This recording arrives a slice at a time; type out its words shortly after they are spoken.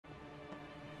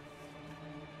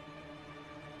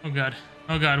Oh god.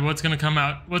 Oh god, what's gonna come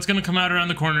out? What's gonna come out around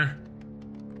the corner?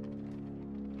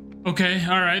 Okay,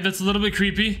 alright, that's a little bit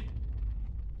creepy.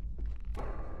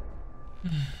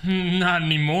 Not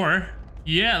anymore.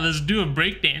 Yeah, let's do a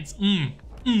breakdance.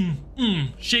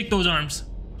 Shake those arms.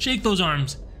 Shake those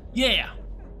arms. Yeah.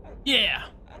 Yeah.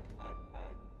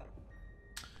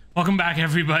 Welcome back,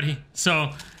 everybody.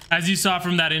 So, as you saw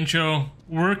from that intro,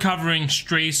 we're covering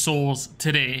Stray Souls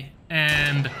today.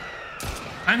 And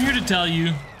I'm here to tell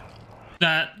you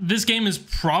that this game is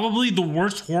probably the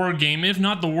worst horror game, if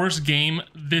not the worst game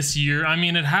this year. I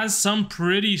mean, it has some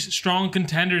pretty strong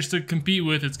contenders to compete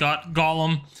with. It's got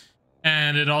Gollum,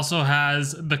 and it also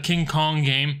has the King Kong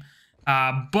game.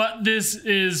 But this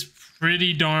is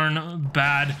pretty darn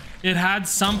bad. It had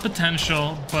some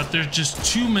potential, but there's just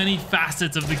too many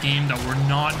facets of the game that were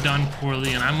not done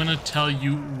poorly, and I'm gonna tell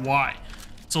you why.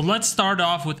 So let's start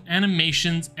off with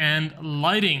animations and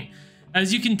lighting.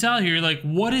 As you can tell here, like,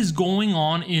 what is going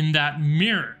on in that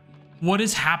mirror? What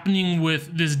is happening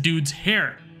with this dude's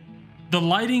hair? The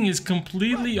lighting is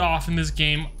completely off in this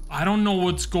game. I don't know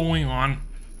what's going on.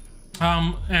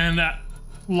 And a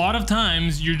lot of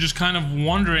times you're just kind of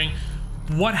wondering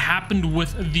what happened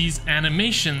with these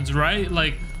animations, right?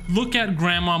 Like, look at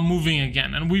Grandma moving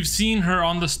again, and we've seen her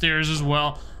on the stairs as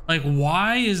well. Like,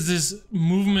 why is this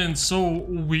movement so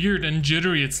weird and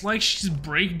jittery? It's like she's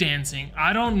breakdancing.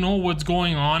 I don't know what's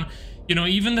going on. You know,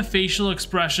 even the facial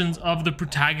expressions of the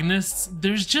protagonists,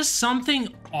 there's just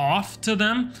something off to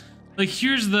them. Like,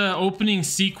 here's the opening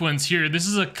sequence here. This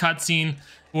is a cutscene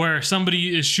where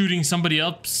somebody is shooting somebody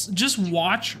else. Just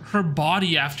watch her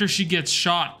body after she gets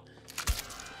shot.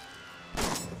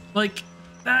 Like,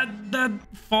 that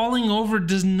falling over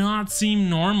does not seem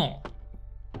normal.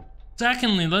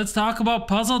 Secondly, let's talk about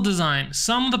puzzle design.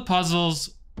 Some of the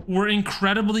puzzles were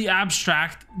incredibly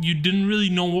abstract. You didn't really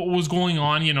know what was going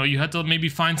on. You know, you had to maybe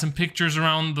find some pictures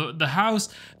around the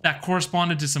house that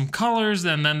corresponded to some colors,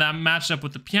 and then that matched up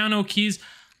with the piano keys.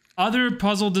 Other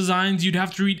puzzle designs, you'd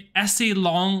have to read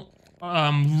essay-long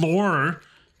lore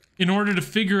in order to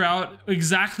figure out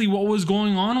exactly what was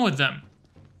going on with them.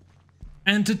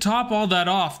 And to top all that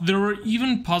off, there were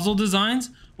even puzzle designs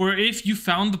where if you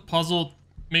found the puzzle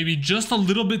maybe just a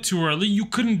little bit too early, you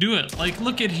couldn't do it. Like,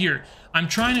 look at here. I'm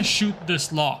trying to shoot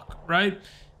this lock, right?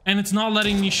 And it's not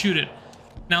letting me shoot it.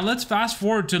 Now let's fast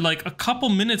forward to like a couple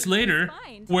minutes later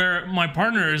where my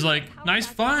partner is like, nice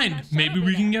find. Maybe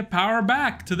we can get power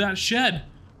back to that shed.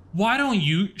 Why don't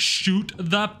you shoot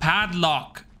the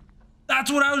padlock? That's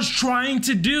what I was trying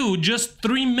to do just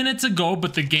 3 minutes ago,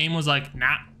 but the game was like,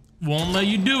 nah, won't let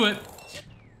you do it.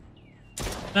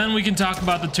 Then we can talk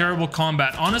about the terrible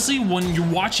combat. Honestly, when you're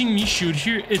watching me shoot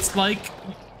here, it's like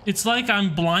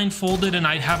I'm blindfolded and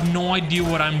I have no idea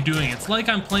what I'm doing. It's like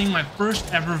I'm playing my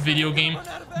first ever video game.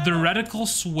 The reticle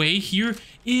sway here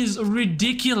is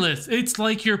ridiculous. It's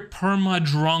like you're perma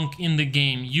drunk in the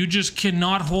game. You just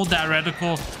cannot hold that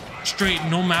reticle straight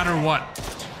no matter what.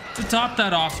 To top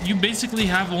that off, you basically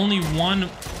have only one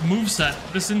moveset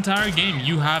this entire game.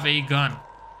 You have a gun.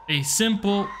 A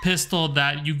simple pistol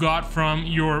that you got from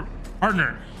your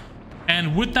partner,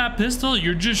 and with that pistol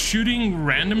you're just shooting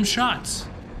random shots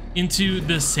into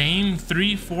the same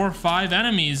 3, 4, 5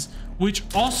 enemies, which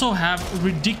also have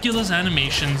ridiculous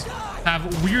animations,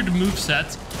 have weird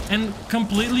movesets, and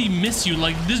completely miss you.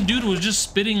 Like, this dude was just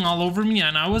spitting all over me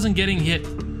and I wasn't getting hit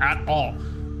at all.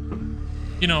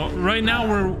 You know, right now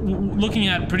we're looking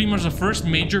at pretty much the first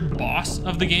major boss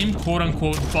of the game, quote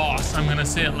unquote boss, I'm gonna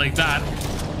say it like that.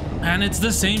 And it's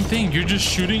the same thing. You're just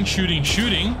shooting, shooting,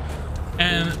 shooting.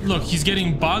 And look, he's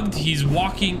getting bugged. He's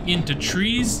walking into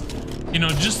trees. You know,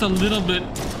 just a little bit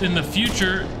in the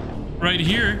future, right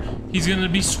here, he's going to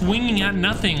be swinging at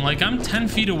nothing. Like, I'm 10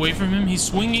 feet away from him. He's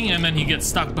swinging and then he gets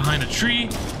stuck behind a tree.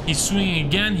 He's swinging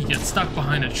again. He gets stuck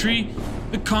behind a tree.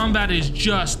 The combat is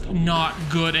just not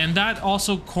good, and that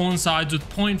also coincides with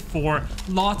point 4,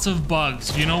 lots of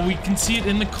bugs. You know, we can see it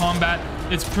in the combat.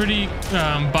 It's pretty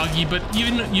buggy, but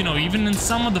even, you know, even in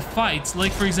some of the fights,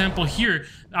 like for example here,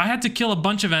 I had to kill a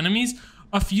bunch of enemies.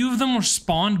 A few of them were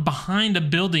spawned behind a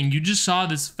building. You just saw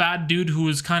this fat dude who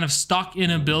was kind of stuck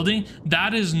in a building.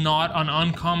 That is not an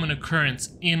uncommon occurrence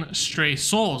in Stray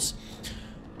Souls.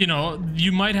 You know,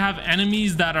 you might have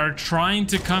enemies that are trying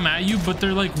to come at you, but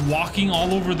they're like walking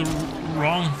all over the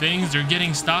wrong things. They're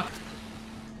getting stuck.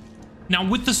 Now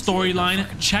with the storyline,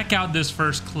 check out this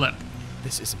first clip.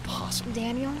 This is impossible.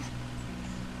 Daniel,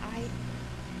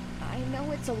 I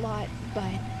know it's a lot, but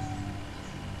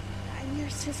I'm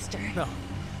your sister. No.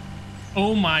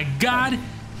 Oh my god,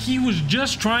 he was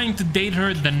just trying to date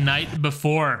her the night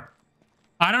before.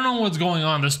 I don't know what's going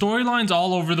on. The storyline's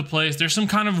all over the place. There's some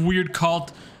kind of weird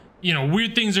cult you know,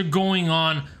 weird things are going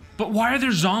on. But why are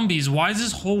there zombies? Why is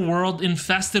this whole world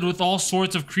infested with all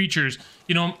sorts of creatures?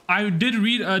 You know, I did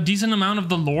read a decent amount of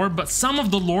the lore, but some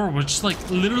of the lore was just like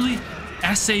literally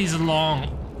essays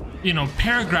long. You know,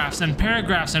 paragraphs and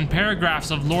paragraphs and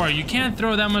paragraphs of lore. You can't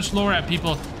throw that much lore at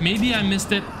people. Maybe I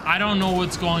missed it. I don't know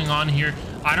what's going on here.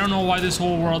 I don't know why this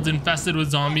whole world's infested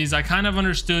with zombies. I kind of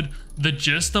understood the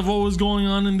gist of what was going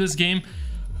on in this game.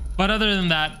 But other than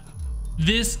that,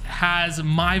 this has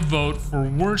my vote for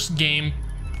worst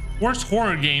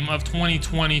horror game of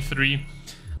 2023.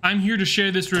 I'm here to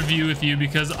share this review with you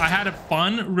because I had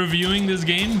fun reviewing this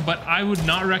game, but I would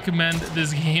not recommend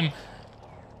this game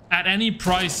at any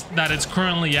price that it's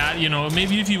currently at. You know,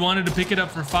 maybe if you wanted to pick it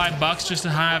up for $5 just to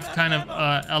have kind of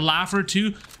a laugh or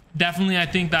two, definitely I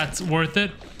think that's worth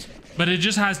it. But it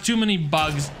just has too many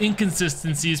bugs,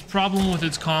 inconsistencies, problem with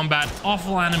its combat,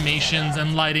 awful animations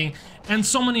and lighting, and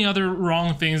so many other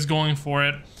wrong things going for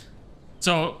it.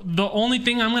 So the only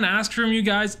thing I'm going to ask from you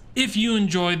guys, if you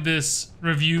enjoyed this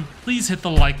review, please hit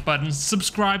the like button,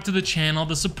 subscribe to the channel.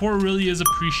 The support really is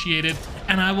appreciated,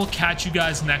 and I will catch you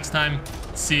guys next time.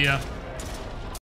 See ya.